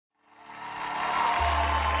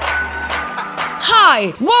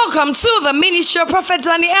Hi, welcome to the ministry of Prophet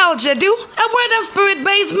Daniel Jedu, a word and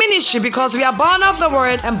spirit-based ministry because we are born of the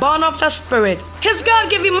word and born of the spirit. His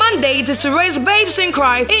God-given mandate is to raise babes in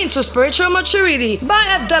Christ into spiritual maturity by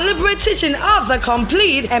a deliberate teaching of the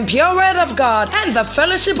complete and pure word of God and the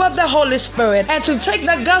fellowship of the Holy Spirit, and to take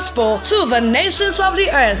the gospel to the nations of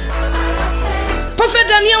the earth. Prophet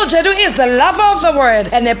Daniel Jedu is the lover of the word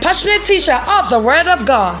and a passionate teacher of the word of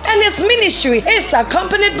God, and his ministry is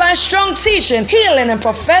accompanied by strong teaching, healing, and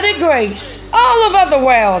prophetic grace. All over the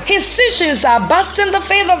world, his teachings are boosting the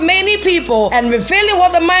faith of many people and revealing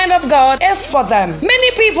what the mind of God is for them.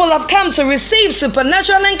 Many people have come to receive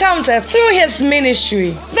supernatural encounters through his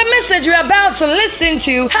ministry. The message you're about to listen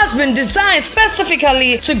to has been designed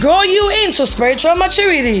specifically to grow you into spiritual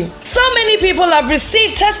maturity. So many people have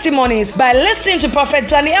received testimonies by listening to Prophet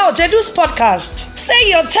Daniel Jedu's podcast. Say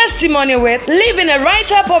your testimony with leaving a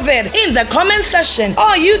write-up of it in the comment section,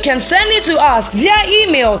 or you can send it to us via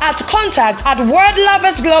email at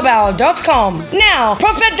contact@wordloversglobal.com. Now,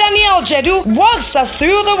 Prophet Daniel Jedu walks us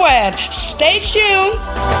through the word. Stay tuned.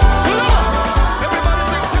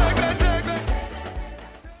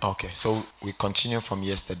 Okay, so we continue from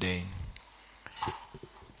yesterday.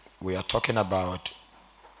 We are talking about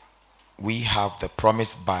we have the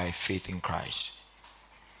promise by faith in Christ.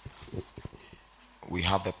 We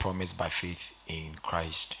have the promise by faith in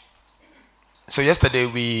Christ. So yesterday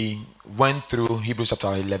we went through Hebrews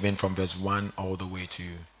chapter 11 from verse 1 all the way to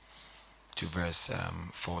verse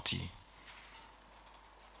 40.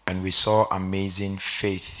 And we saw amazing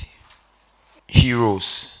faith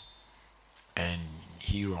heroes and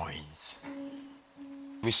heroines.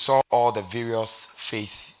 We saw all the various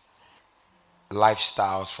faith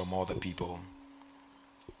lifestyles from all the people,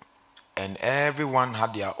 and everyone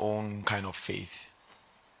had their own kind of faith,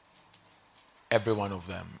 every one of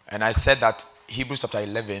them. And I said that Hebrews chapter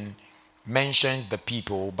 11 mentions the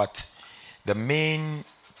people, but the main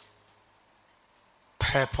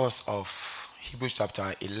purpose of Hebrews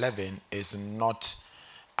chapter 11 is not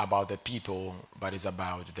about the people, but it's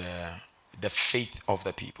about the faith of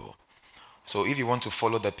the people. So if you want to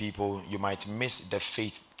follow the people, you might miss the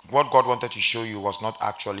faith. What God wanted to show you was not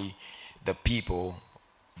actually the people,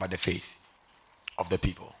 but the faith of the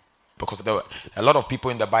people. Because there were a lot of people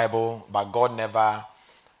in the Bible, but God never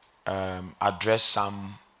addressed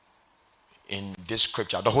some in this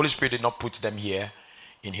scripture. The Holy Spirit did not put them here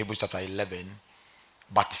in Hebrews chapter 11,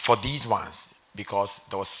 but for these ones, because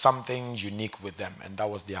there was something unique with them, and that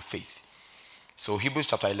was their faith. So Hebrews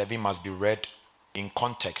chapter 11 must be read in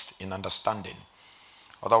context, in understanding.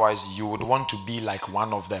 Otherwise, you would want to be like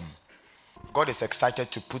one of them. God is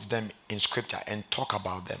excited to put them in scripture and talk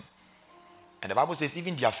about them. And the Bible says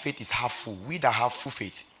even their faith is half full. We that have full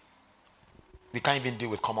faith, we can't even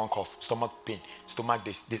deal with common cough, stomach pain, stomach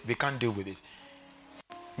this. We can't deal with it.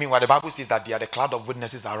 Meanwhile, the Bible says that they are the cloud of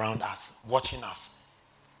witnesses around us, watching us.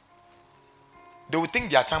 They would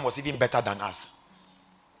think their time was even better than us.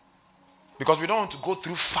 Because we don't want to go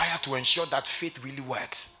through fire to ensure that faith really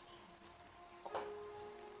works.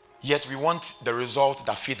 Yet we want the result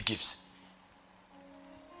that faith gives.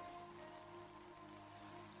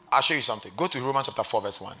 I'll show you something. Go to Romans chapter 4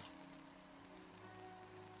 verse 1.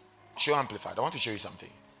 Show Amplified. I want to show you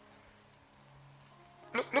something.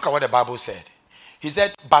 Look at what the Bible said. He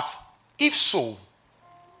said, but if so,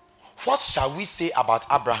 what shall we say about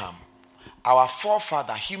Abraham, our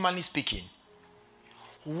forefather, humanly speaking?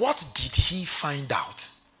 What did he find out?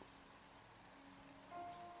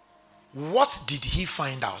 What did he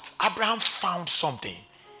find out? Abraham found something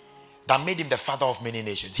that made him the father of many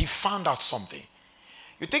nations. He found out something.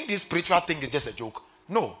 You think this spiritual thing is just a joke?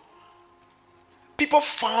 No. People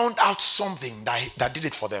found out something that did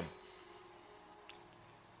it for them.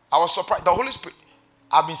 I was surprised. The Holy Spirit,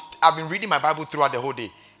 I've been reading my Bible throughout the whole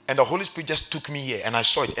day, and the Holy Spirit just took me here, and I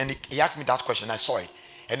saw it. And he asked me that question. I saw it.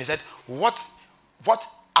 And he said, what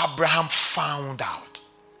Abraham found out?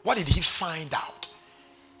 What did he find out?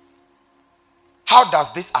 How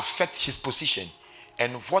does this affect his position?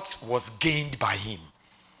 And what was gained by him?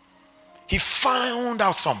 He found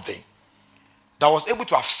out something that was able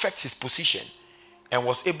to affect his position and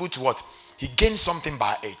was able to what? He gained something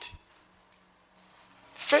by it.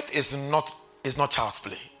 Faith is not child's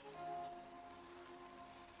play.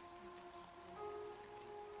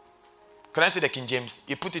 Can I say the King James?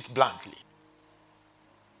 He put it bluntly.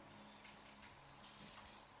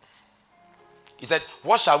 He said,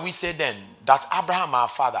 what shall we say then that Abraham our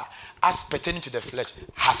father, as pertaining to the flesh,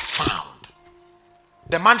 had found?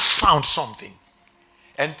 The man found something.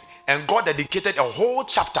 And God dedicated a whole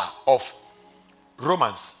chapter of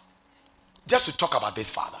Romans just to talk about this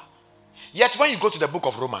father. Yet when you go to the book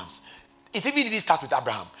of Romans, It even didn't start with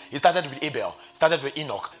Abraham. It started with Abel, started with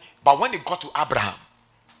Enoch. But when it got to Abraham,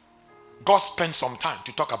 God spent some time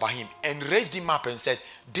to talk about him and raised him up and said,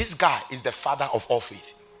 this guy is the father of all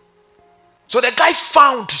faith. So the guy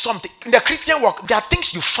found something. In the Christian walk, there are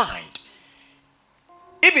things you find.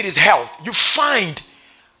 If it is health, you find,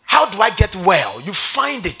 how do I get well? You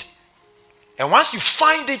find it. And once you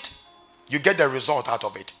find it, you get the result out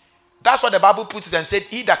of it. That's what the Bible puts it and said,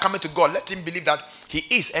 he that cometh to God, let him believe that he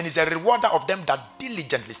is and is a rewarder of them that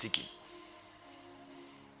diligently seek him.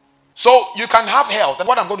 So you can have health. And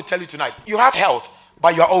what I'm going to tell you tonight, you have health,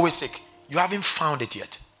 but you are always sick. You haven't found it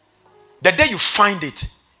yet. The day you find it,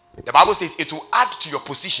 the Bible says it will add to your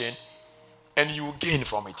position and you will gain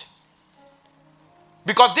from it.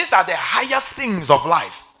 Because these are the higher things of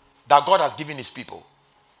life that God has given his people.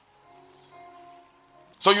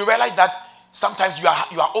 So you realize that sometimes you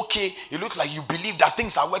are okay. It looks like you believe that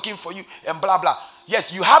things are working for you and blah, blah.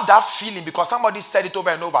 Yes, you have that feeling because somebody said it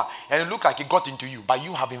over and over and it looked like it got into you, but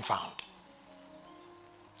you haven't found.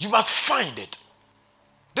 You must find it.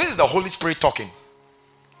 This is the Holy Spirit talking.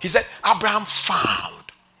 He said, Abraham found.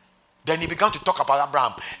 Then he began to talk about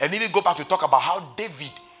Abraham. And then he go back to talk about how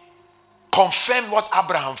David confirmed what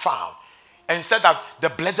Abraham found and said that the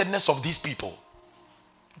blessedness of these people.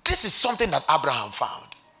 This is something that Abraham found.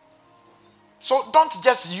 So don't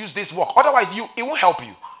just use this walk. Otherwise, it won't help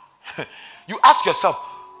you. You ask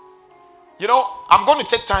yourself, I'm going to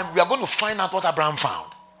take time. We are going to find out what Abraham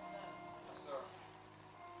found.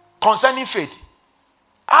 Concerning faith,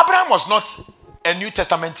 Abraham was not a New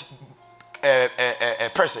Testament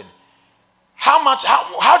person.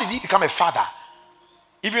 How did he become a father,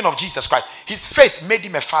 even of Jesus Christ? His faith made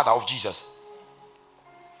him a father of Jesus.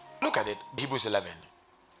 Look at it, Hebrews 11.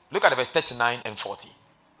 Look at verse 39 and 40.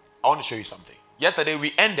 I want to show you something. Yesterday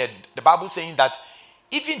we ended the Bible saying that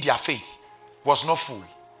even their faith was not full.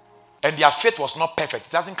 And their faith was not perfect.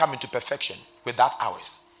 It doesn't come into perfection without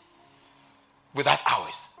ours. Without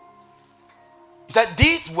ours. He said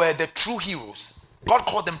these were the true heroes. God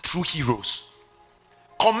called them true heroes.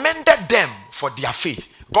 Commended them for their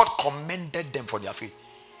faith. God commended them for their faith.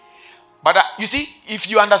 But you see,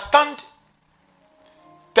 if you understand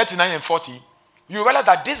 39 and 40, you realize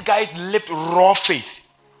that these guys lived raw faith.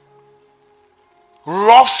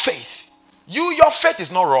 Raw faith. Your faith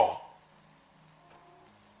is not raw.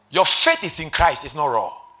 Your faith is in Christ. It's not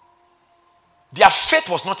raw. Their faith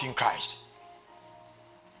was not in Christ.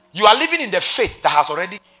 You are living in the faith that has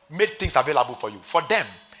already made things available for you. For them,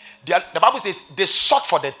 the Bible says they sought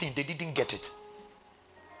for the thing, they didn't get it.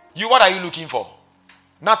 What are you looking for?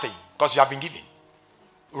 Nothing, because you have been given.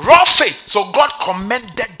 Raw faith. So God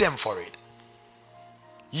commended them for it.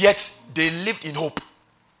 Yet they lived in hope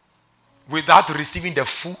without receiving the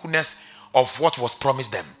fullness of what was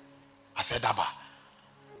promised them. I said, Abba.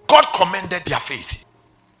 God commended their faith.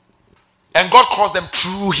 And God calls them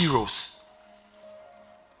true heroes.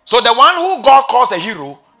 So the one who God calls a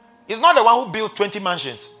hero is not the one who built 20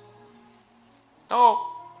 mansions. No.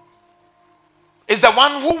 It's the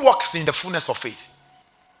one who walks in the fullness of faith.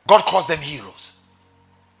 God calls them heroes.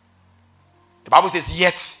 The Bible says,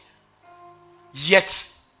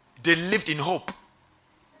 yet they lived in hope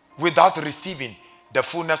without receiving the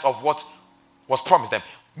fullness of what was promised them.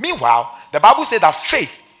 Meanwhile, the Bible says that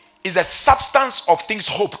faith is a substance of things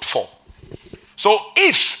hoped for. So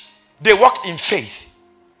if they walked in faith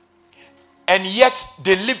and yet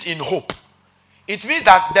they lived in hope, it means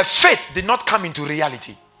that the faith did not come into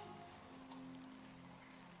reality.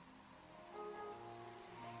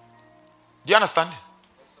 Do you understand?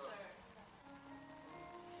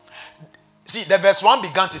 See, the verse 1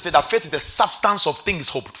 began to say that faith is the substance of things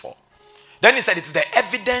hoped for. Then he said it's the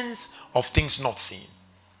evidence of things not seen.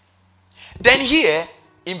 Then here,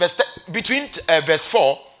 in between verse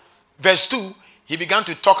 4, verse 2, he began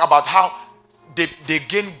to talk about how they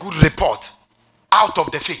gain good report out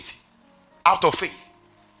of the faith. Out of faith.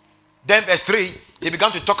 Then verse 3, he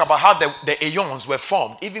began to talk about how the aeons were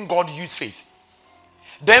formed. Even God used faith.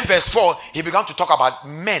 Then verse 4, he began to talk about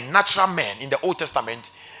men, natural men in the Old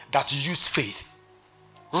Testament that used faith.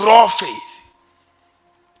 Raw faith.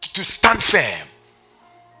 To stand firm.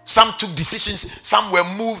 Some took decisions. Some were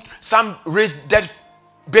moved. Some raised dead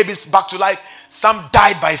babies back to life. Some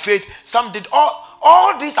died by faith. Some did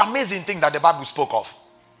all these amazing things that the Bible spoke of.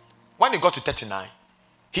 When he got to 39,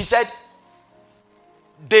 he said,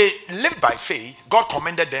 they lived by faith. God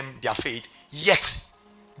commended them their faith. Yet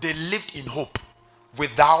they lived in hope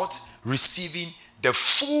without receiving the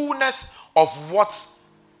fullness of what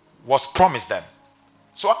was promised them.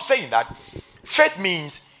 So I'm saying that faith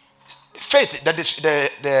means faith. That is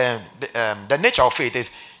the nature of faith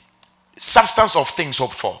is substance of things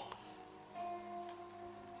hoped for.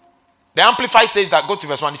 The Amplified says that, go to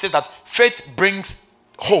verse 1, it says that faith brings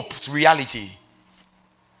hope to reality.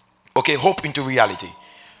 Okay, hope into reality.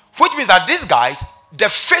 Which means that these guys, the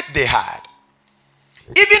faith they had,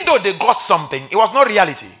 even though they got something, it was not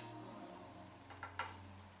reality.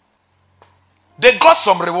 They got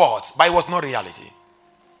some rewards, but it was not reality.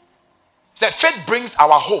 So faith brings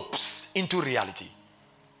our hopes into reality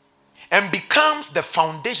and becomes the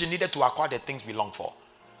foundation needed to acquire the things we long for.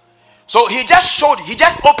 So he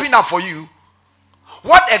just opened up for you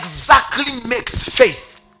what exactly makes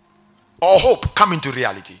faith or hope come into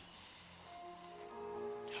reality.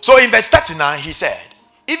 So in verse 39, he said,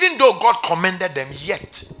 even though God commended them,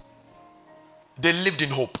 yet they lived in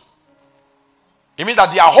hope. It means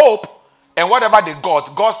that their hope and whatever they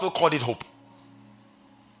got, God still called it hope.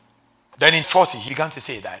 Then in 40, he began to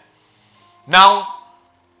say that now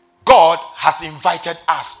God has invited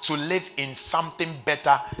us to live in something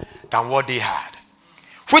better than what they had.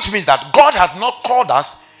 Which means that God has not called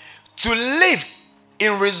us to live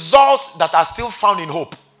in results that are still found in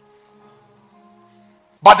hope,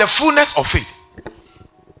 but the fullness of faith.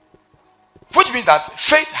 Which means that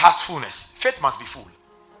faith has fullness. Faith must be full.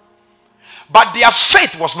 But their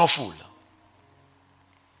faith was not full.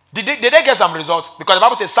 Did they get some results? Because the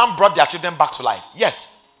Bible says some brought their children back to life.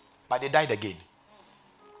 Yes, but they died again.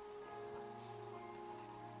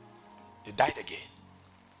 They died again.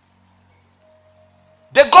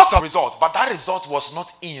 They got some result, but that result was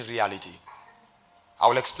not in reality. I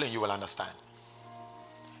will explain, you will understand.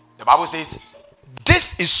 The Bible says,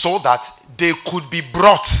 this is so that they could be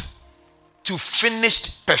brought to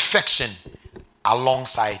finished perfection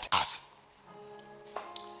alongside us.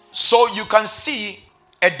 So you can see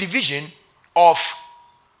a division of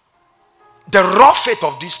the raw faith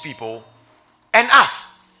of these people and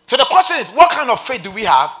us. So the question is, what kind of faith do we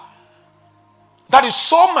have that is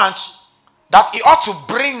so much that it ought to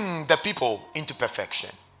bring the people into perfection?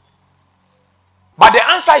 But the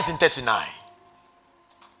answer is in 39.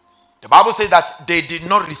 The Bible says that they did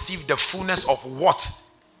not receive the fullness of what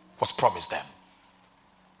was promised them.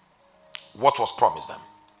 What was promised them.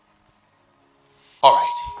 All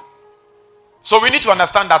right. So we need to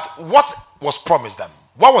understand that what was promised them.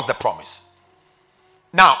 What was the promise?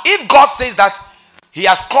 Now, if God says that he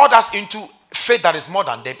has called us into faith that is more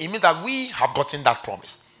than them, it means that we have gotten that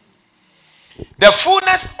promise. The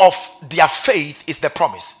fullness of their faith is the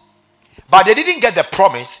promise. But they didn't get the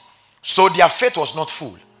promise, so their faith was not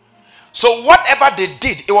full. So whatever they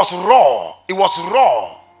did, it was raw. It was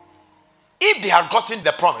raw. If they had gotten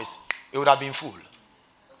the promise, it would have been full.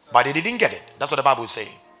 But they didn't get it. That's what the Bible is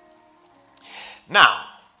saying. Now,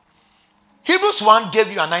 Hebrews 1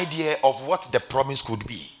 gave you an idea of what the promise could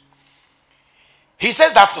be. He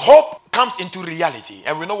says that hope comes into reality.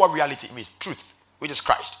 And we know what reality means. Truth, which is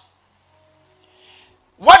Christ.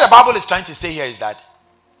 What the Bible is trying to say here is that,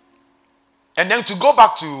 and then to go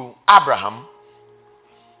back to Abraham,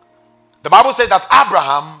 the Bible says that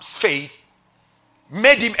Abraham's faith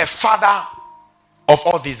made him a father of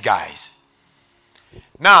all these guys.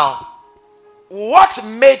 Now, what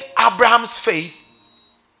made Abraham's faith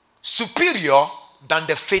superior than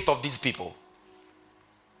the faith of these people?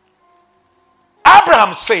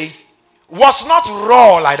 Abraham's faith was not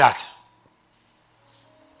raw like that.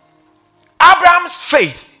 Abraham's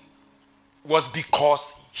faith was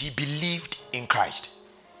because he believed in Christ.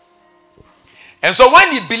 And so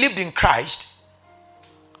when he believed in Christ,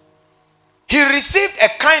 he received a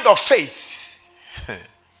kind of faith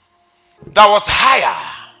that was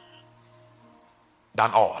higher than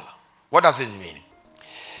all. What does it mean?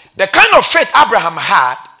 The kind of faith Abraham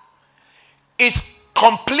had is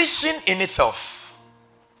completion in itself.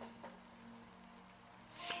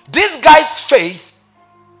 This guy's faith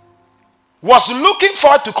was looking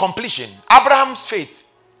forward to completion. Abraham's faith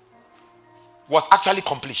was actually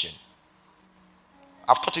completion.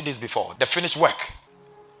 I've taught you this before. The finished work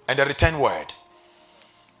and the return word.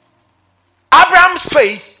 Abraham's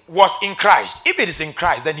faith was in Christ. If it is in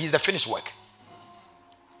Christ, then he's the finished work.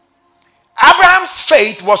 Abraham's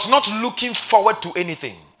faith was not looking forward to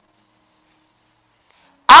anything.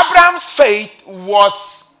 Abraham's faith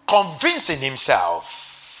was convincing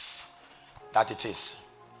himself that it is.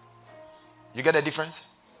 You get the difference?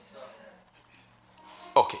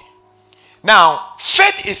 Okay. Now,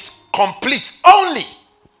 faith is complete only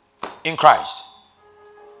in Christ.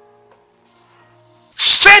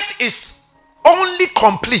 Faith is only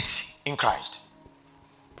complete in Christ.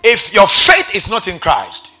 If your faith is not in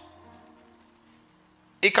Christ,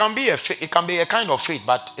 it can be a kind of faith,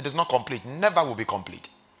 but it is not complete. Never will be complete.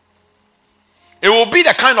 It will be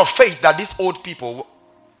the kind of faith that these old people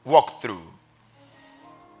walk through.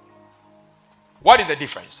 What is the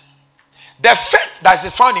difference? The faith that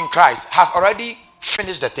is found in Christ has already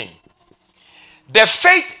finished the thing. The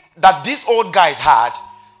faith that these old guys had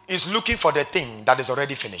is looking for the thing that is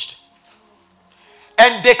already finished.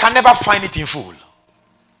 And they can never find it in full.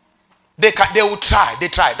 They will try. They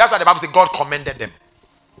try. That's why the Bible says God commended them.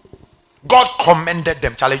 God commended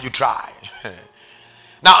them. Challenge you try.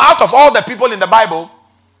 Now, out of all the people in the Bible,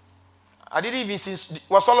 I didn't even see,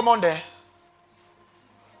 was Solomon there?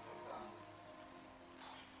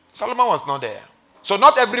 Solomon was not there. So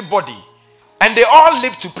not everybody. And they all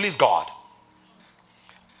lived to please God.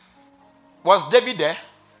 Was David there?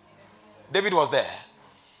 David was there.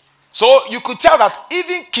 So you could tell that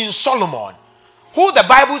even King Solomon, who the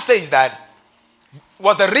Bible says that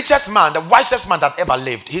was the richest man, the wisest man that ever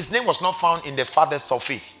lived, his name was not found in the fathers of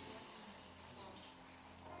faith.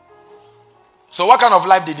 So what kind of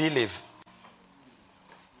life did he live?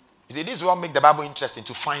 You see, this is what makes the Bible interesting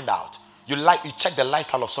to find out. You check the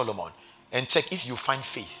lifestyle of Solomon and check if you find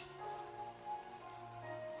faith.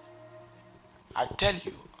 I tell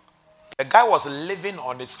you, the guy was living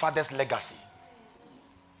on his father's legacy.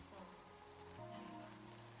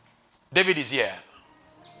 David is here.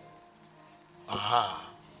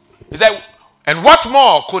 He said, and what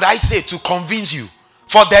more could I say to convince you?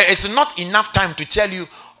 For there is not enough time to tell you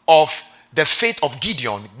of the faith of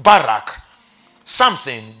Gideon, Barak,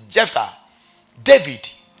 Samson, Jephthah, David.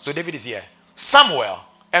 So David is here. Samuel,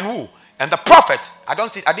 and who? And the prophet. I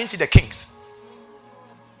didn't see the kings.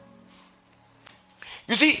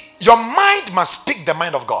 You see, your mind must speak the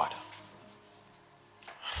mind of God.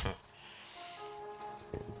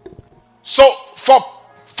 So for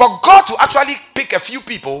God to actually pick a few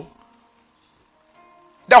people,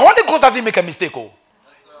 the Holy Ghost doesn't make a mistake.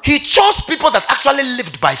 He chose people that actually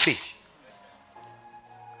lived by faith.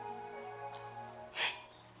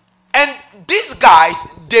 And these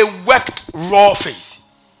guys, they worked raw faith.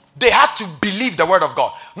 They had to believe the word of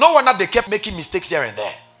God. No wonder they kept making mistakes here and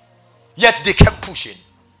there. Yet they kept pushing.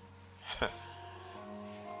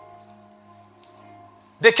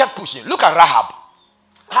 They kept pushing. Look at Rahab.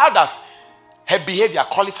 How does her behavior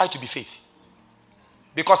qualify to be faith?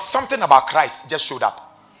 Because something about Christ just showed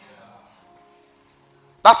up.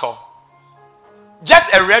 That's all.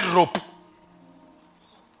 Just a red rope.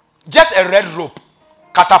 Just a red rope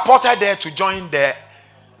catapulted there to join the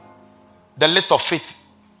list of faith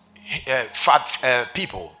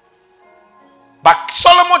people. But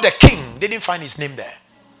Solomon the king didn't find his name there.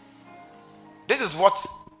 This is what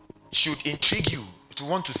should intrigue you to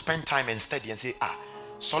want to spend time and study and say,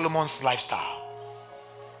 Solomon's lifestyle.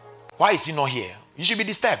 Why is he not here? You should be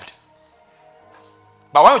disturbed.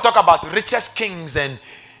 But when we talk about richest kings and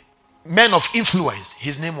men of influence,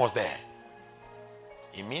 his name was there.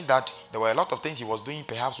 It means that there were a lot of things he was doing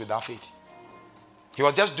perhaps without faith. He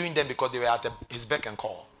was just doing them because they were at his beck and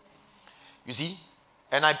call. You see?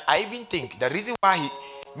 And I even think the reason why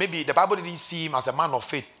maybe the Bible didn't see him as a man of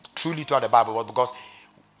faith truly throughout the Bible was because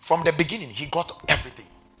from the beginning he got everything.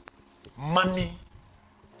 Money.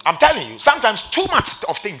 I'm telling you, sometimes too much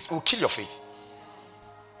of things will kill your faith.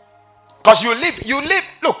 Because you live,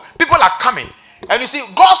 look, people are coming. And you see,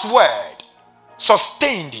 God's word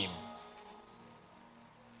sustained him.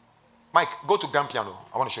 Mike, go to grand piano.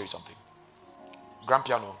 I want to show you something. Grand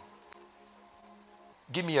piano.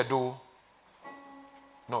 Give me a do.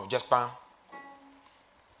 No, just bang.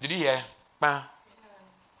 Did you hear? Bang.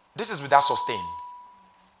 This is without sustain.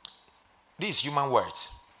 These human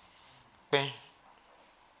words. Bang.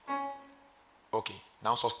 Okay.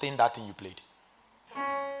 Now sustain that thing you played.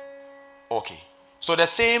 Okay. So the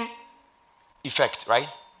same effect, right?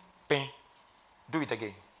 Bang. Do it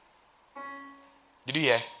again. Did you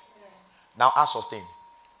hear? Now add sustain.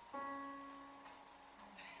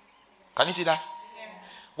 Can you see that? Yeah.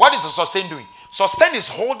 What is the sustain doing? Sustain is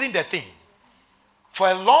holding the thing for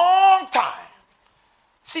a long time.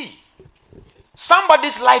 See,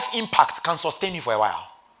 somebody's life impact can sustain you for a while,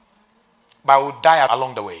 but will die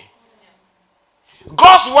along the way.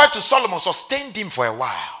 God's word to Solomon sustained him for a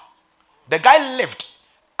while. The guy lived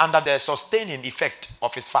under the sustaining effect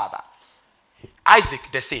of his father. Isaac,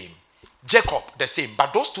 the same. Jacob, the same.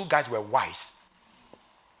 But those two guys were wise.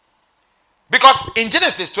 Because in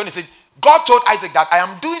Genesis 26, God told Isaac that I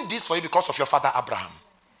am doing this for you because of your father Abraham.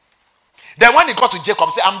 Then when he got to Jacob,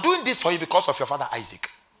 he said, I'm doing this for you because of your father Isaac.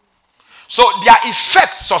 So their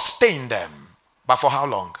effect sustained them. But for how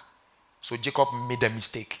long? So Jacob made a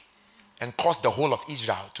mistake and caused the whole of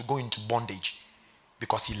Israel to go into bondage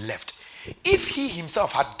because he left. If he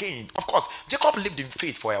himself had gained, of course, Jacob lived in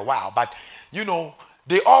faith for a while, but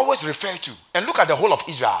they always refer to, and look at the whole of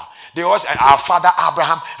Israel. They always, our father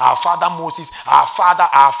Abraham, our father Moses, our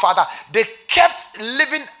father. They kept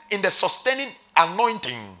living in the sustaining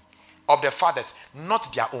anointing of the fathers,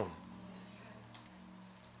 not their own.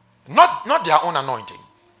 Not their own anointing.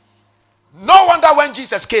 No wonder when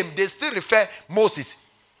Jesus came, they still refer Moses.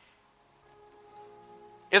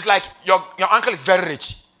 It's like your uncle is very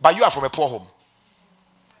rich, but you are from a poor home.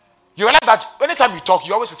 You realize that anytime you talk,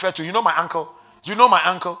 you always refer to, you know my uncle, you know my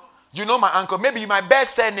uncle, you know my uncle. Maybe you might bear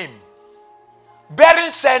surname. Bearing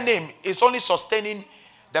surname is only sustaining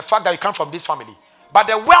the fact that you come from this family. But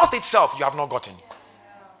the wealth itself, you have not gotten.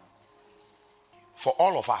 For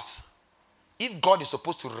all of us, if God is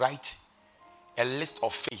supposed to write a list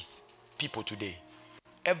of faith people today,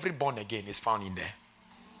 every born again is found in there.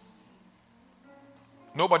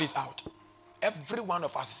 Nobody's out. Every one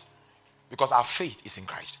of us, because our faith is in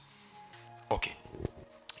Christ. Okay.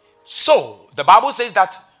 So, the Bible says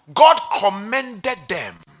that God commended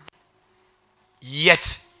them,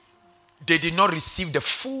 yet they did not receive the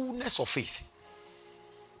fullness of faith.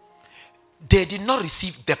 They did not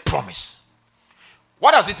receive the promise.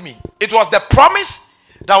 What does it mean? It was the promise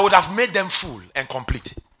that would have made them full and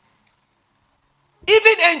complete.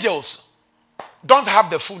 Even angels don't have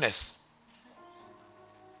the fullness.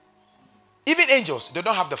 Even angels, they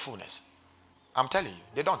don't have the fullness. I'm telling you,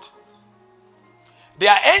 they don't. They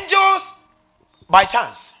are angels by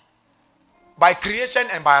chance, by creation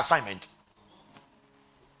and by assignment.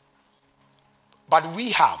 But we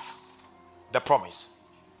have the promise.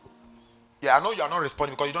 Yeah, I know you are not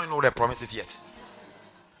responding because you don't know the promises yet.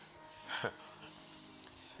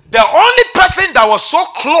 The only person that was so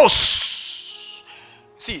close,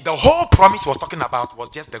 see, the whole promise was talking about was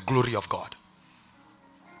just the glory of God.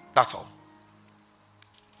 That's all.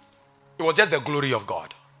 It was just the glory of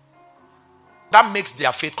God. That makes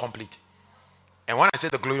their faith complete. And when I say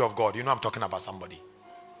the glory of God, you know I'm talking about somebody.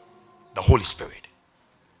 The Holy Spirit.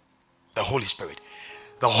 The Holy Spirit.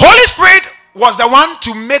 The Holy Spirit was the one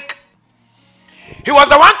to make, he was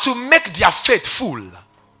the one to make their faith full.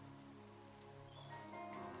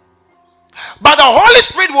 But the Holy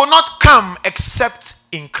Spirit will not come except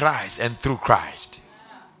in Christ and through Christ.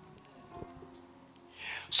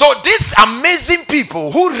 So these amazing people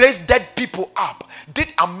who raised dead people up did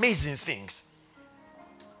amazing things.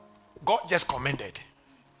 God just commended,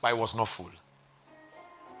 but it was not full.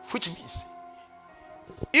 Which means,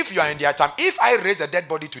 if you are in their time, if I raise a dead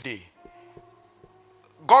body today,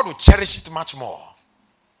 God will cherish it much more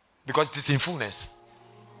because it is in fullness.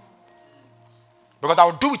 Because I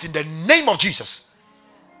will do it in the name of Jesus.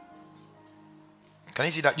 Can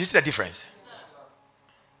you see that? You see the difference?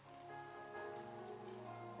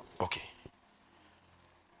 Okay.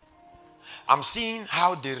 I'm seeing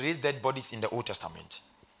how they raised dead bodies in the Old Testament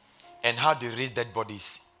and how they raised dead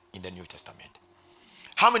bodies in the New Testament.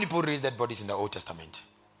 How many people raised dead bodies in the Old Testament?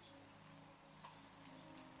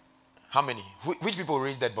 How many? Which people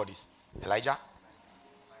raised dead bodies? Elijah?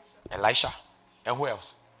 Elisha? And who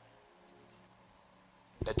else?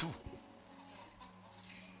 The two.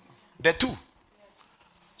 The two.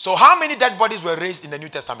 So how many dead bodies were raised in the New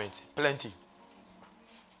Testament? Plenty.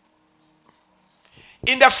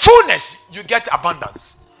 In the fullness, you get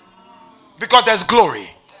abundance. Because there's glory.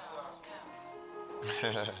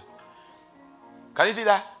 Can you see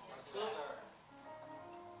that?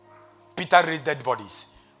 Peter raised dead bodies.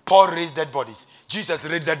 Paul raised dead bodies. Jesus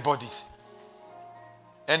raised dead bodies.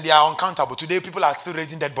 And they are uncountable. Today, people are still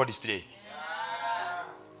raising dead bodies today.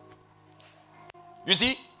 You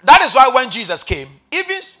see, that is why when Jesus came,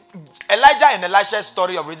 even Elijah and Elisha's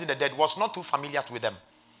story of raising the dead was not too familiar with them.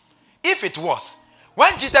 If it was,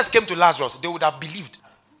 when Jesus came to Lazarus, they would have believed.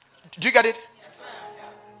 Do you get it? Yes, sir.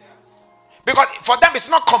 Because for them, it's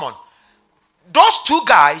not common. Those two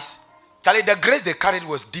guys, Charlie, the grace they carried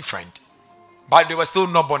was different. But they were still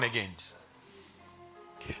not born again.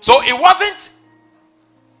 So it wasn't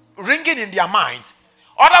ringing in their minds.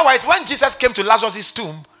 Otherwise, when Jesus came to Lazarus'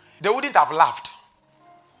 tomb, they wouldn't have laughed.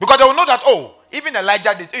 Because they will know that, oh, even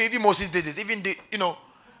Elijah did, even Moses did this, even the,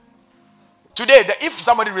 today, if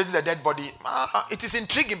somebody raises a dead body, it is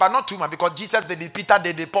intriguing, but not too much, because Jesus did it, Peter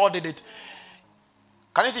did it, Paul did it.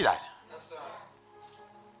 Can you see that? Yes, sir.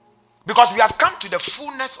 Because we have come to the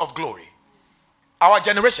fullness of glory. Our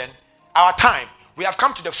generation, our time, we have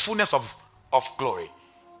come to the fullness of glory.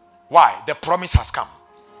 Why? The promise has come.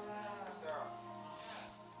 Yes,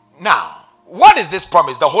 now, what is this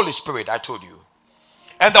promise? The Holy Spirit, I told you.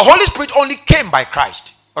 And the Holy Spirit only came by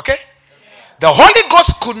Christ. Okay? The Holy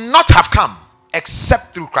Ghost could not have come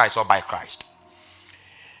except through Christ or by Christ.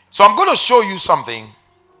 So I'm going to show you something.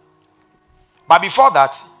 But before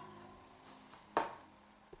that,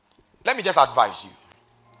 let me just advise you.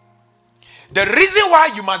 The reason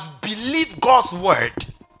why you must believe God's word,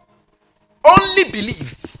 only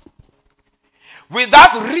believe,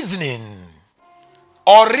 without reasoning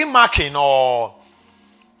or remarking or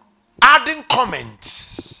adding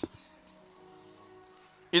comments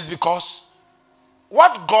is because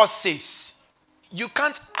what God says, you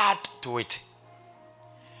can't add to it.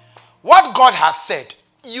 What God has said,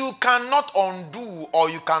 you cannot undo or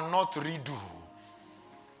you cannot redo.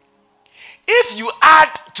 If you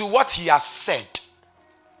add to what he has said,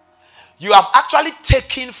 you have actually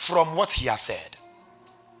taken from what he has said.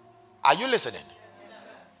 Are you listening?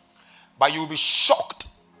 But you will be shocked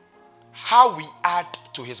how we add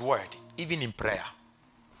to his word, even in prayer.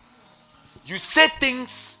 You say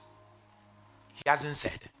things he hasn't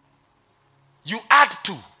said. You add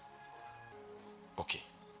to. Okay.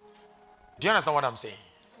 Do you understand what I'm saying?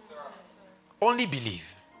 Only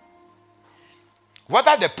believe.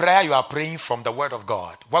 Whether the prayer you are praying from the word of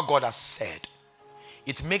God, what God has said,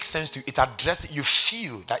 it makes sense to you, it addresses, you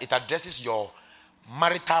feel that it addresses your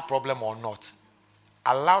marital problem or not.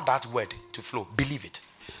 Allow that word to flow. Believe it.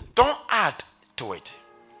 Don't add to it.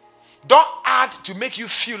 Don't add to make you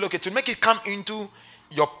feel okay, to make it come into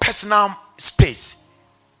your personal space.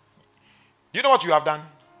 You know what you have done?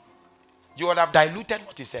 You would have diluted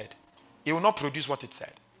what he said. It will not produce what it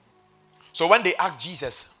said. So when they asked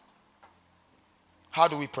Jesus, how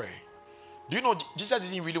do we pray? Do you know Jesus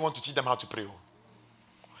didn't really want to teach them how to pray?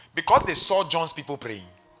 Because they saw John's people praying.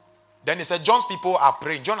 Then he said, John's people are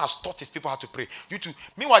praying. John has taught his people how to pray. You too.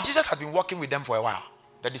 Meanwhile, Jesus had been working with them for a while.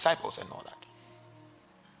 The disciples and all that.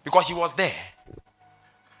 Because he was there.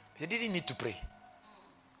 They didn't need to pray.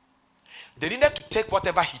 They needed to take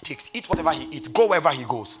whatever he takes, eat whatever he eats, go wherever he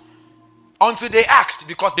goes. Until they asked,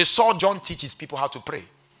 because they saw John teach his people how to pray.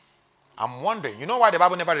 I'm wondering, you know why the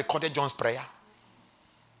Bible never recorded John's prayer?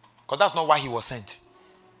 Because that's not why he was sent.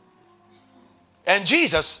 And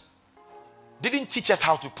Jesus didn't teach us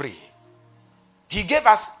how to pray. He gave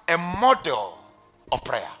us a model of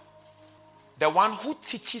prayer. The one who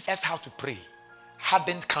teaches us how to pray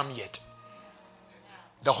hadn't come yet.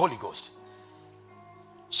 The Holy Ghost.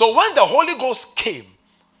 So when the Holy Ghost came,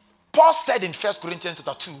 Paul said in 1 Corinthians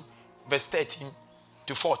 2, verse 13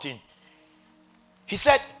 to 14, he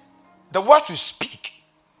said, the words we speak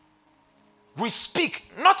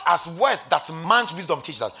not as words that man's wisdom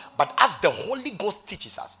teaches us, but as the Holy Ghost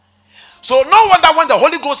teaches us. So no wonder when the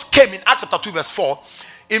Holy Ghost came in Acts chapter 2 verse 4,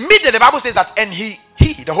 immediately the Bible says that, and he,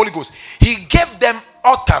 the Holy Ghost, he gave them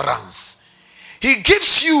utterance. He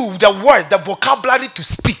gives you the word, the vocabulary to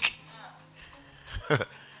speak.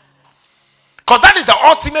 Because that is the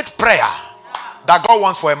ultimate prayer that God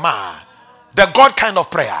wants for a man. The God kind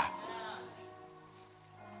of prayer.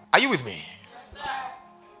 Are you with me?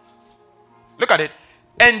 Look at it.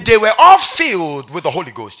 And they were all filled with the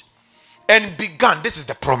Holy Ghost and began, this is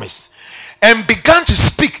the promise, and began to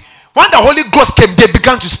speak. When the Holy Ghost came, they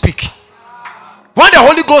began to speak. When the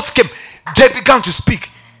Holy Ghost came, they began to speak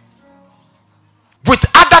with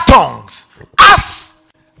other tongues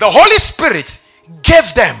as the Holy Spirit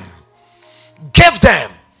gave them.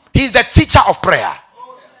 He's the teacher of prayer.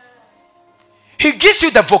 He gives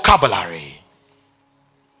you the vocabulary.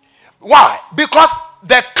 Why? Because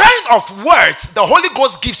the kind of words the Holy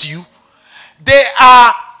Ghost gives you, they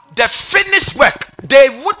are the finished work.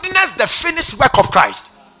 They witness the finished work of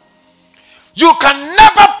Christ. You can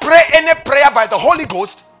never pray any prayer by the Holy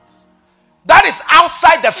Ghost that is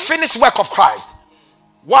outside the finished work of Christ.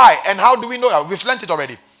 Why? And how do we know that? We've learned it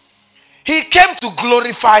already. He came to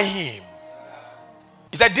glorify him.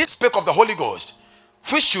 He said, this spake of the Holy Ghost,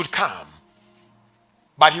 which should come.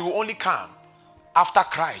 But he will only come after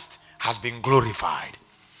Christ has been glorified.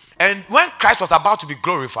 And when Christ was about to be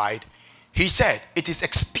glorified, he said, it is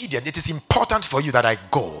expedient, it is important for you that I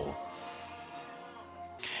go.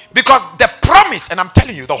 Because the promise, and I'm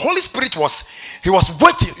telling you, the Holy Spirit was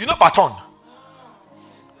waiting. You know baton?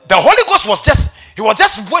 The Holy Ghost was just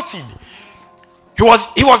waiting. He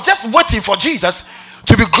was just waiting for Jesus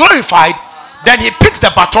to be glorified. Then he picks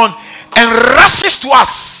the baton and rushes to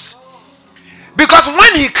us. Because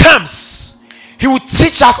when he comes, he will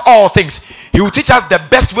teach us all things. He will teach us the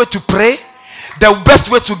best way to pray, the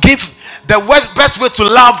best way to give, the best way to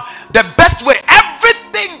love, the best way.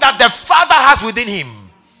 Everything that the Father has within him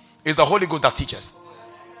is the Holy Ghost that teaches.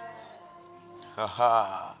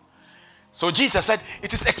 So Jesus said,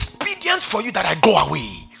 it is expedient for you that I go away.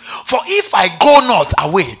 For if I go not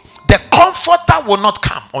away, the Comforter will not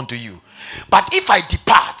come unto you. But if I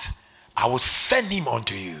depart, I will send him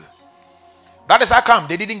unto you. That is how come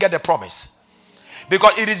they didn't get the promise.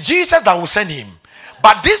 Because it is Jesus that will send him.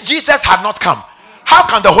 But this Jesus had not come. How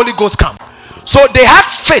can the Holy Ghost come? So they had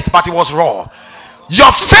faith, but it was raw.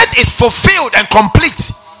 Your faith is fulfilled and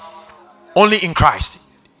complete only in Christ.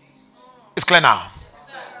 It's clear now.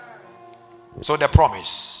 So the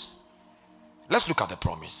promise. Let's look at the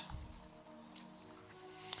promise.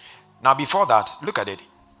 Now before that, look at it.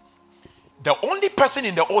 The only person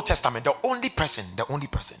in the Old Testament, the only person.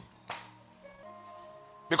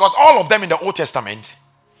 Because all of them in the Old Testament,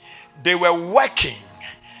 they were working,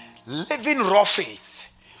 living raw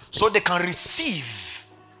faith, so they can receive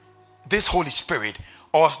this Holy Spirit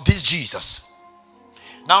or this Jesus.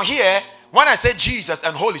 Now here, when I say Jesus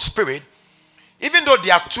and Holy Spirit, even though they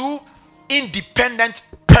are two independent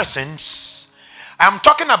persons, I'm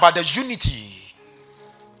talking about the unity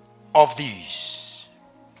of these.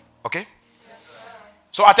 Okay?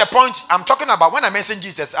 So at a point, I'm talking about, when I mention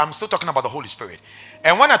Jesus, I'm still talking about the Holy Spirit.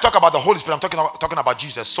 And when I talk about the Holy Spirit, I'm talking about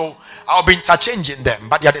Jesus. So I'll be interchanging them,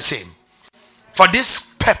 but they're the same. For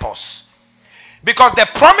this purpose. Because the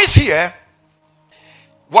promise here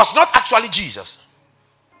was not actually Jesus.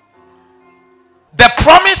 The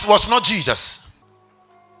promise was not Jesus.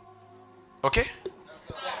 Okay?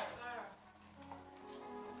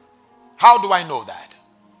 How do I know that?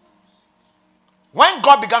 When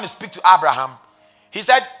God began to speak to Abraham, he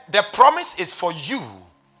said, the promise is for you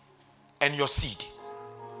and your seed.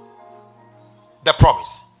 The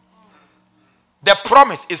promise. The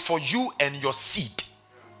promise is for you and your seed.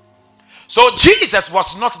 So Jesus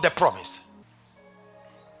was not the promise.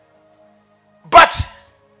 But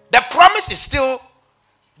the promise is still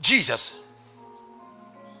Jesus.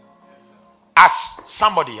 As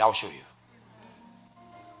somebody, I'll show you.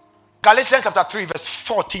 Galatians chapter 3 verse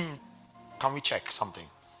 14. Can we check something?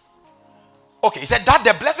 Okay, he said that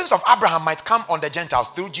the blessings of Abraham might come on the Gentiles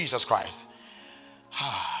through Jesus Christ.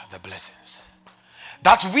 The blessings.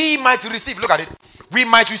 That we might receive, look at it. We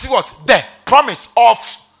might receive what? The promise of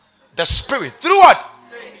the Spirit. Through what?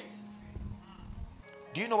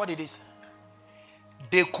 Do you know what it is?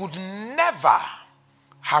 They could never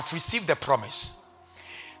have received the promise.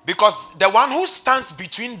 Because the one who stands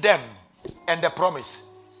between them and the promise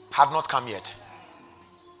had not come yet.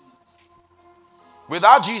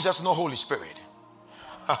 Without Jesus, no Holy Spirit.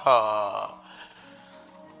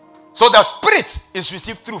 So the Spirit is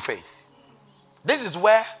received through faith. This is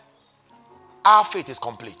where our faith is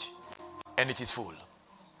complete and it is full.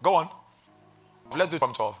 Go on. Let's do it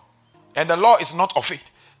from 12. And the law is not of faith,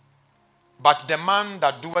 but the man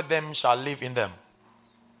that doeth them shall live in them.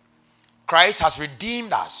 Christ has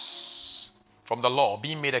redeemed us from the law,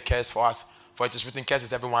 being made a curse for us. For it is written, curse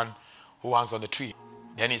is everyone who hangs on the tree.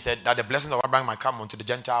 Then he said that the blessings of Abraham might come unto the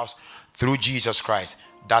Gentiles through Jesus Christ,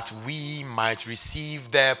 that we might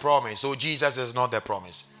receive their promise. So Jesus is not their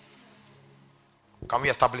promise. Can we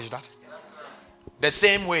establish that? The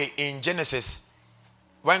same way in Genesis,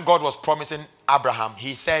 when God was promising Abraham,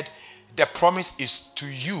 he said, the promise is to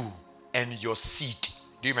you and your seed.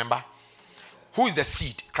 Do you remember? Who is the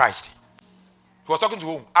seed? Christ. He was talking to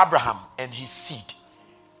whom? Abraham and his seed.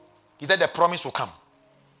 He said the promise will come.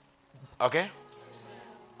 Okay?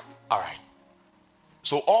 All right.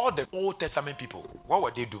 So all the Old Testament people, what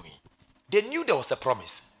were they doing? They knew there was a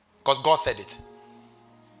promise because God said it.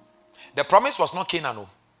 The promise was not Canaan. No.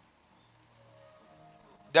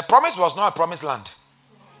 The promise was not a promised land.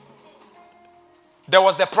 There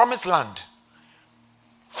was the promised land,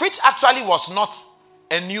 which actually was not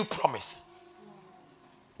a new promise.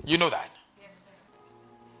 You know that? Yes,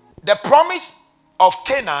 sir. The promise of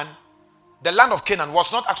Canaan, the land of Canaan,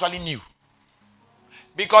 was not actually new.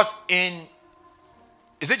 Because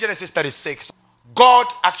is it Genesis 36? God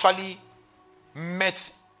actually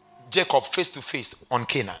met Jacob face to face on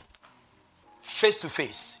Canaan. Face to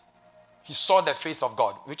face. He saw the face of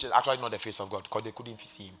God, which is actually not the face of God because they couldn't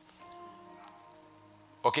see him.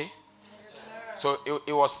 Okay? Yes, so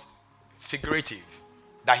it was figurative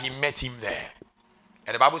that he met him there.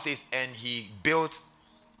 And the Bible says, and he built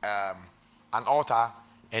an altar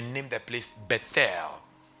and named the place Bethel,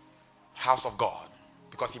 house of God,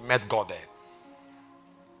 because he met God there.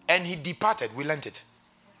 And he departed, we learned it,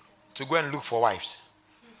 to go and look for wives.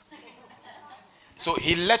 So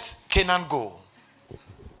he let Canaan go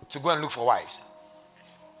to go and look for wives.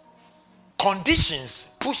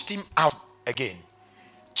 Conditions pushed him out again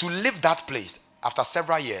to leave that place after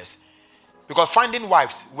several years, because finding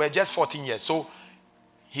wives were just 14 years. So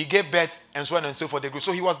he gave birth and so on and so forth.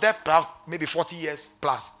 So he was there perhaps maybe 40 years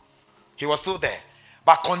plus. He was still there.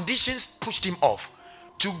 But conditions pushed him off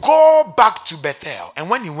to go back to Bethel. And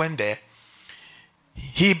when he went there,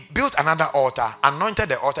 he built another altar, anointed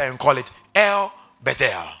the altar and called it El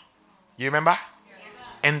Bethel. You remember? Yes.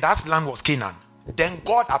 And that land was Canaan. Then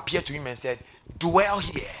God appeared to him and said, dwell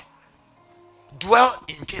here. Dwell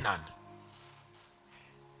in Canaan.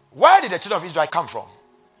 Where did the children of Israel come from?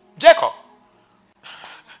 Jacob.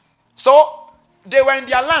 So they were in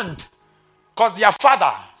their land because their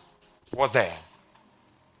father was there.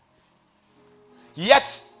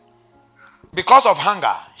 Yet, because of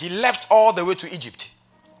hunger, he left all the way to Egypt,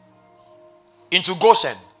 into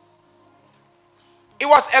Goshen. It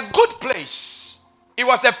was a good place. It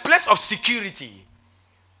was a place of security.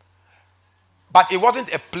 But it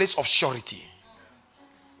wasn't a place of surety.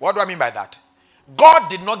 What do I mean by that? God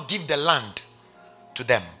did not give the land to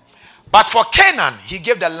them. But for Canaan, he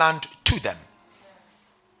gave the land to them.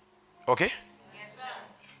 Okay? Yes,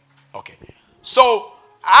 sir. Okay. So,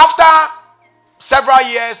 after several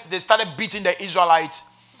years, they started beating the Israelites.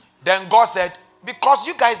 Then God said, because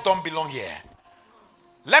you guys don't belong here,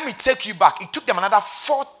 let me take you back. It took them another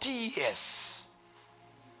 40 years.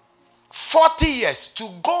 40 years to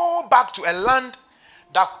go back to a land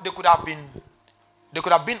that they could have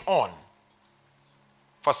been on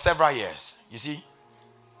for several years. You see?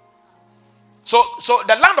 So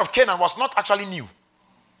the land of Canaan was not actually new.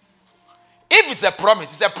 If it's a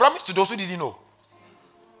promise to those who didn't know.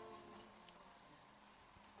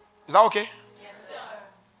 Is that okay? Yes, sir.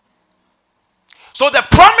 So the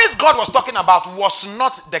promise God was talking about was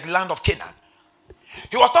not the land of Canaan.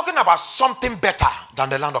 He was talking about something better than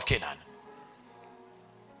the land of Canaan.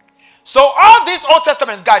 So all these Old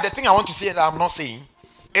Testament guys, the thing I want to say that I'm not saying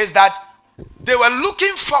is that they were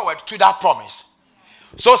looking forward to that promise.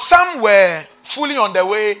 So some were fully on their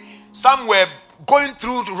way, some were going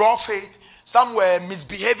through the raw faith, some were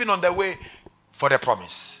misbehaving on their way for the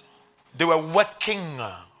promise. They were working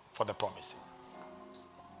for the promise.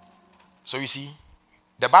 So you see,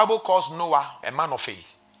 the Bible calls Noah a man of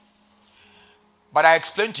faith. But I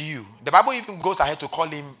explained to you, the Bible even goes ahead to call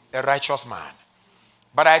him a righteous man.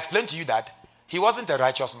 But I explained to you that he wasn't a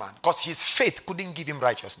righteous man because his faith couldn't give him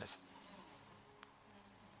righteousness.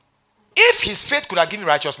 If his faith could have given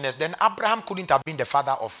righteousness, then Abraham couldn't have been the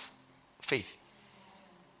father of faith.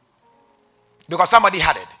 Because somebody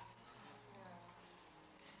had it.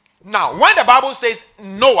 Now, when the Bible says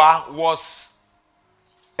Noah was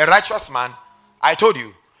a righteous man, I told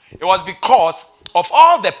you, it was because of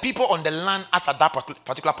all the people on the land as at that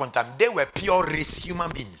particular point in time, they were pure race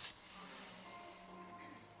human beings.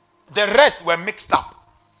 The rest were mixed up.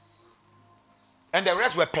 And the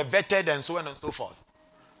rest were perverted and so on and so forth.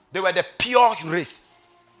 They were the pure race.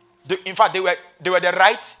 In fact, they were the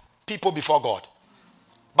right people before God.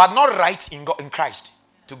 But not right in Christ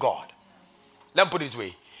to God. Let me put it this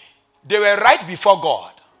way. They were right before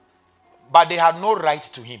God, but they had no right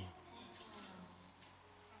to him.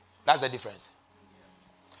 That's the difference.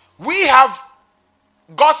 We have,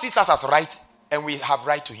 God sees us as right, and we have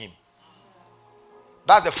right to him.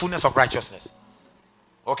 That's the fullness of righteousness.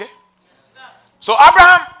 Okay? So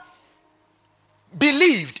Abraham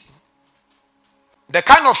believed the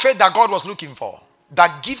kind of faith that God was looking for,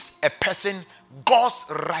 that gives a person God's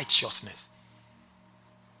righteousness.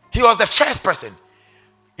 He was the first person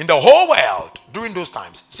in the whole world during those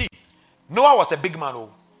times. See, Noah was a big man. Oh.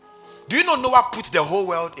 Do you know Noah put the whole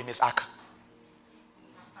world in his ark?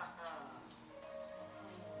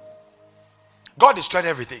 God destroyed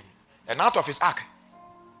everything. And out of his ark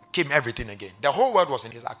came everything again. The whole world was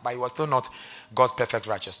in his ark, but it was still not God's perfect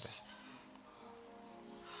righteousness.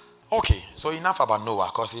 Okay, so enough about Noah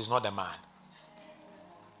because he's not the man.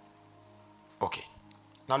 Okay,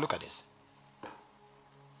 now look at this.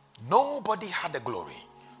 Nobody had the glory.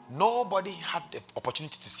 Nobody had the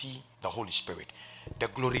opportunity to see the Holy Spirit, the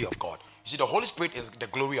glory of God. You see, the Holy Spirit is the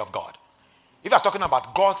glory of God. If you're talking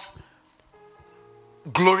about God's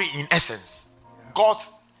glory in essence,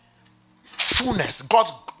 God's fullness,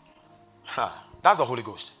 that's the Holy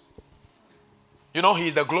Ghost. You know, he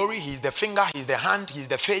is the glory, he is the finger, he is the hand, he is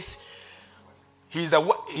the face, he is the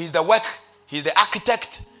work, he is the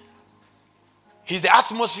architect, he is the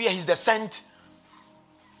atmosphere, he is the scent,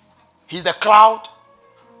 he is the cloud,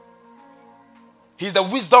 he is the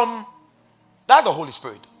wisdom. That's the Holy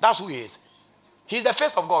Spirit. That's who he is. He is the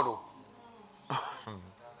face of God.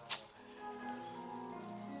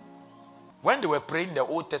 When they were praying in the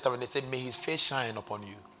Old Testament, they said, may his face shine upon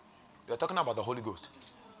you. They were talking about the Holy Ghost.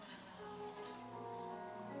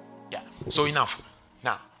 Yeah, so enough.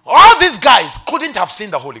 Now, all these guys couldn't have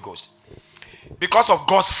seen the Holy Ghost because of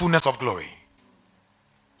God's fullness of glory.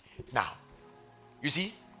 Now, you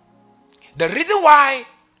see, the reason why...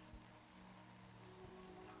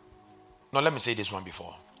 No, let me say this one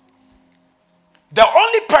before. The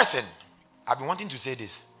only person, I've been wanting to say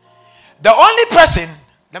this. The only person,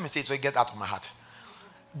 let me say it so it gets out of my heart.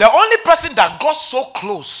 The only person that got so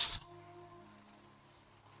close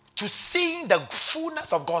to seeing the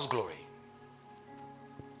fullness of God's glory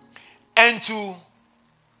and to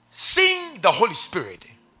seeing the Holy Spirit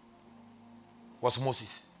was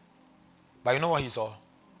Moses. But you know what he saw? He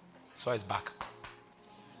saw his back.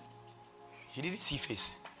 He didn't see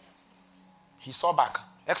face. He saw back.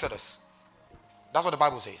 Exodus. That's what the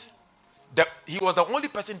Bible says. He was the only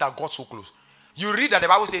person that got so close. You read that the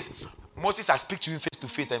Bible says, Moses, I speak to you face to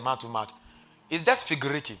face and mouth to mouth. It's just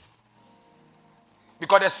figurative.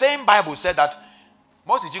 Because the same Bible said that,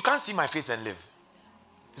 Moses, you can't see my face and live.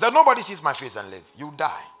 He said, nobody sees my face and live. You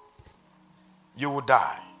die. You will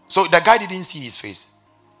die. So the guy didn't see his face.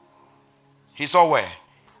 He saw where?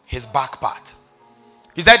 His back part.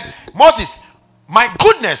 He said, Moses, my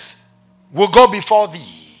goodness will go before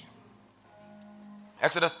thee.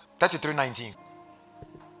 Exodus 33:19.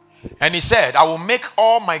 And he said, I will make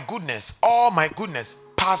all my goodness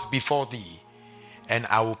pass before thee. And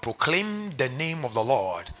I will proclaim the name of the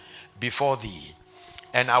Lord before thee.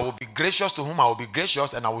 And I will be gracious to whom I will be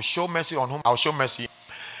gracious, and I will show mercy on whom I will show mercy.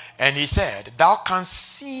 And he said, thou canst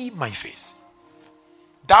see my face.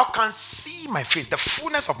 Thou canst see my face, the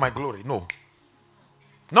fullness of my glory. No.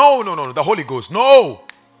 No. The Holy Ghost. No.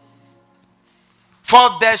 For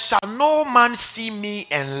there shall no man see me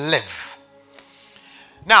and live.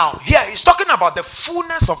 Now, here he's talking about the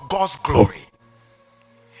fullness of God's glory.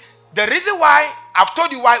 The reason why, I've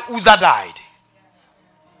told you why Uzzah died.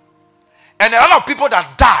 And a lot of people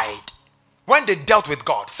that died when they dealt with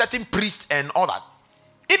God, certain priests and all that.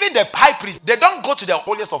 Even the high priest, they don't go to the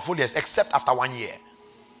holiest of holiest except after 1 year.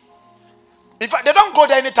 In fact, they don't go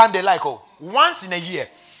there anytime they like, once in a year.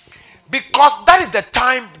 Because that is the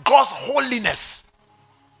time God's holiness,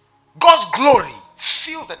 God's glory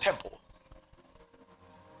fills the temple.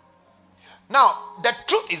 Now, the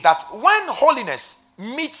truth is that when holiness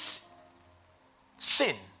meets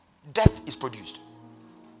sin, death is produced.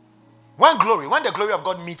 When the glory of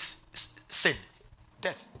God meets sin,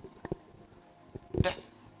 death.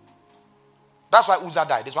 That's why Uzzah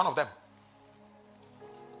died. It's one of them.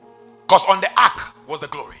 Because on the ark was the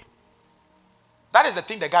glory. That is the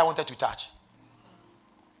thing the guy wanted to touch.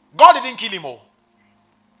 God didn't kill him all.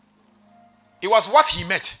 It was what he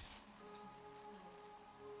met.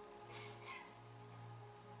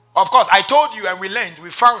 Of course, I told you and we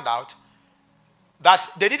found out that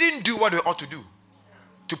they didn't do what they ought to do.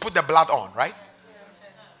 To put the blood on, right?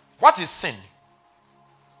 What is sin?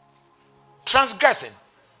 Transgressing.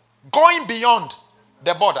 Going beyond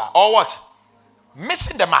the border. Or what?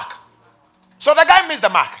 Missing the mark. So the guy missed the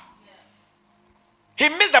mark. He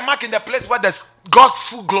missed the mark in the place where God's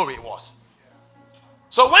full glory was.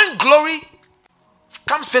 So when glory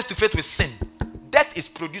comes face to face with sin, death is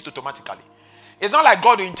produced automatically. It's not like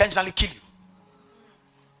God will intentionally kill you.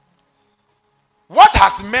 What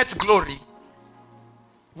has met glory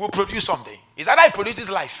will produce something. It's either it produces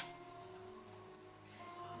life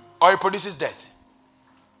or it produces death.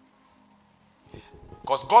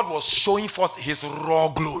 Because God was showing forth his raw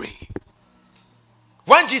glory.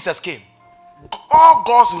 When Jesus came, all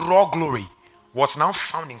God's raw glory was now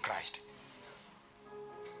found in Christ.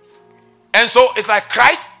 And so it's like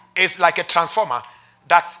Christ is like a transformer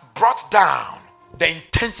that brought down the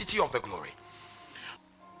intensity of the glory.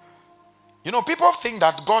 You know, people think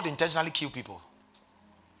that God intentionally killed people.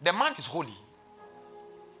 The man is holy.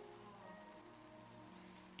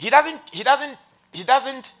 He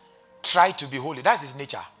doesn't try to be holy. That's his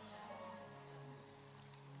nature.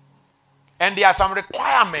 And there are some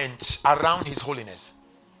requirements around his holiness.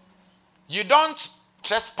 You don't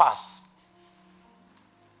trespass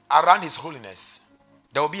around his holiness.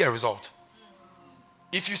 There will be a result.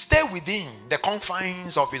 If you stay within the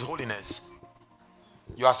confines of his holiness,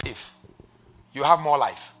 you are safe. You have more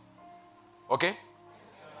life. Okay?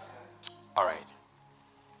 All right.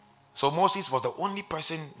 So Moses was the only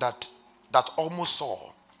person that almost saw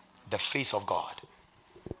the face of God.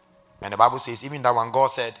 And the Bible says, even that one, God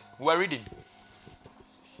said, we were reading.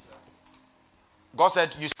 God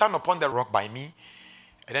said, you stand upon the rock by me.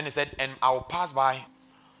 And then he said, and I will pass by.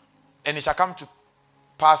 And it shall come to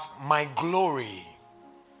pass, my glory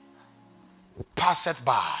passeth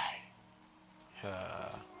by.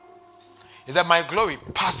 He said, my glory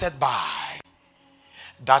passeth by,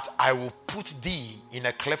 that I will put thee in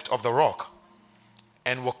a cleft of the rock,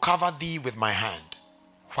 and will cover thee with my hand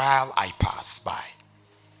while I pass by.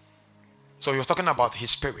 So he was talking about his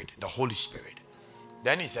spirit, the Holy Spirit.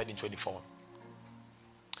 Then he said in 24,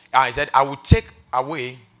 he said, I will take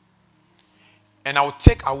away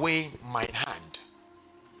mine hand,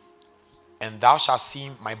 and thou shalt see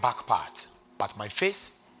my back part, but my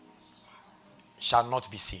face shall not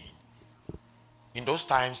be seen. In those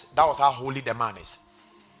times, that was how holy the man is.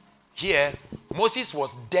 Here, Moses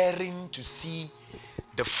was daring to see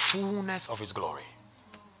the fullness of his glory.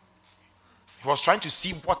 He was trying to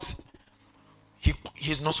see what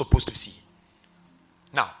he's not supposed to see.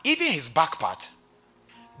 Now, even his back part,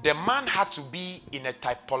 the man had to be in a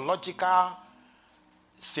typological,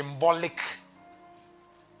 symbolic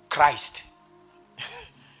Christ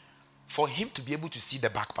for him to be able to see the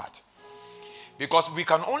back part. Because we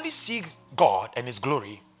can only see God and his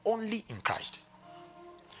glory only in Christ.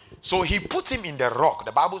 So he put him in the rock.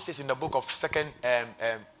 The Bible says in the book of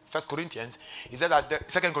First Corinthians, he said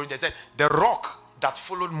that Second Corinthians said the rock that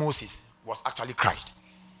followed Moses was actually Christ.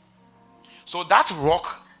 So that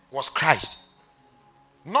rock was Christ,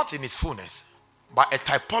 not in his fullness, but a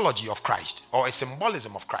typology of Christ or a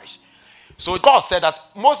symbolism of Christ. So God said that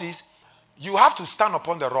Moses, you have to stand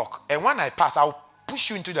upon the rock, and when I pass, I'll push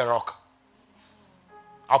you into the rock.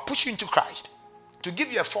 I'll push you into Christ to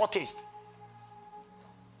give you a foretaste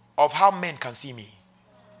of how men can see me.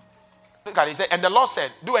 Look at it. He said, and the Lord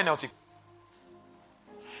said, do NLT.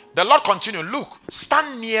 The Lord continued, look,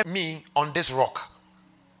 stand near me on this rock.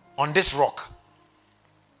 On this rock.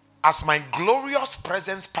 As my glorious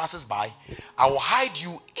presence passes by, I will hide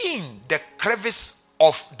you in the crevice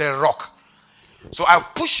of the rock. So I'll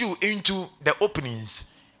push you into the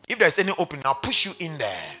openings. If there's any opening, I'll push you in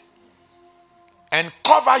there. And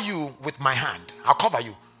cover you with my hand. I'll cover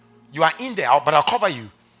you. You are in there, but I'll cover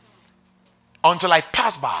you until I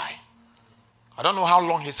pass by. I don't know how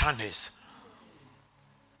long his hand is.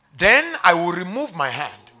 Then I will remove my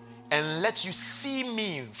hand and let you see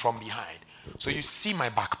me from behind. So you see my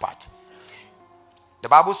back part. The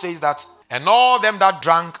Bible says that, and all them that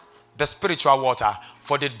drank the spiritual water,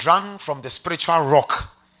 for they drank from the spiritual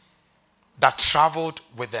rock that traveled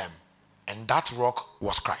with them. And that rock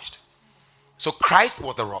was Christ. So Christ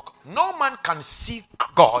was the rock. No man can see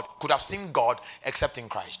God, could have seen God except in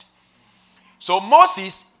Christ. So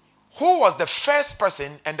Moses, who was the first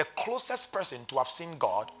person and the closest person to have seen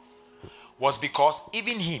God, was because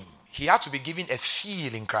even him, he had to be given a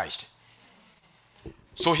feel in Christ.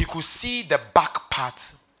 So he could see the back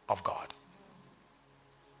part of God.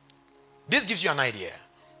 This gives you an idea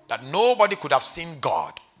that nobody could have seen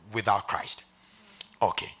God without Christ.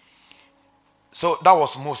 Okay. So that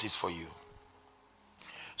was Moses for you.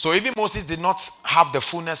 So even Moses did not have the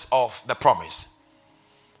fullness of the promise.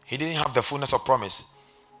 He didn't have the fullness of promise.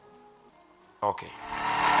 Okay.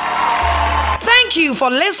 Thank you for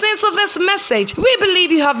listening to this message. We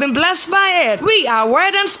believe you have been blessed by it. We are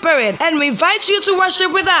Word and Spirit, and we invite you to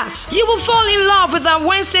worship with us. You will fall in love with our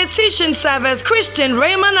Wednesday teaching service, Christian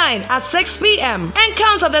Rhema 9 at 6 p.m.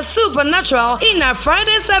 Encounter the supernatural in our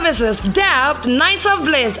Friday services, Dabbed Night of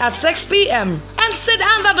Bliss at 6 p.m. And sit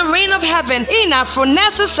under the reign of heaven in our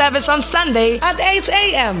Phronesis service on Sunday at 8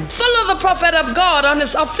 a.m. Follow the Prophet of God on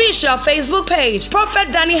his official Facebook page,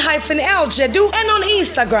 Prophet Danny-El Jedu, and on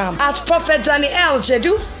Instagram as Prophet Danny-El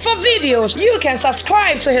Jedu. For videos, you can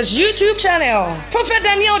subscribe to his YouTube channel. Prophet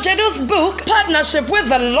Danny-El Jedu's book, Partnership with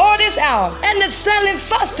the Lord, is out and it's selling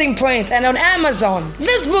fasting print and on Amazon.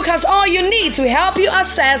 This book has all you need to help you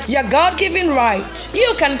access your God-given right.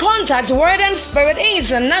 You can contact Word and Spirit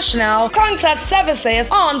International Contact Services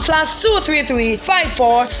on +233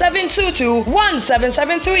 54 722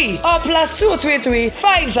 1773 or +233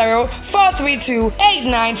 50 432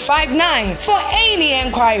 8959 for any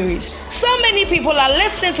inquiries. So many people are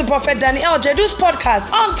listening to Prophet Danny-El Jedu's podcast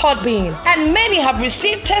on Podbean, and many have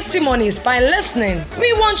received testimonies by listening.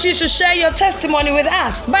 We want you to share your testimony with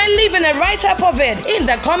us by leaving a write-up of it in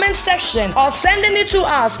the comment section or sending it to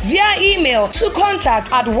us via email to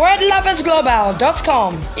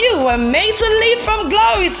contact@wordloversglobal.com. You were made to live from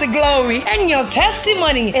glory to glory, and your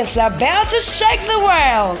testimony is about to shake the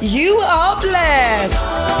world. You are blessed.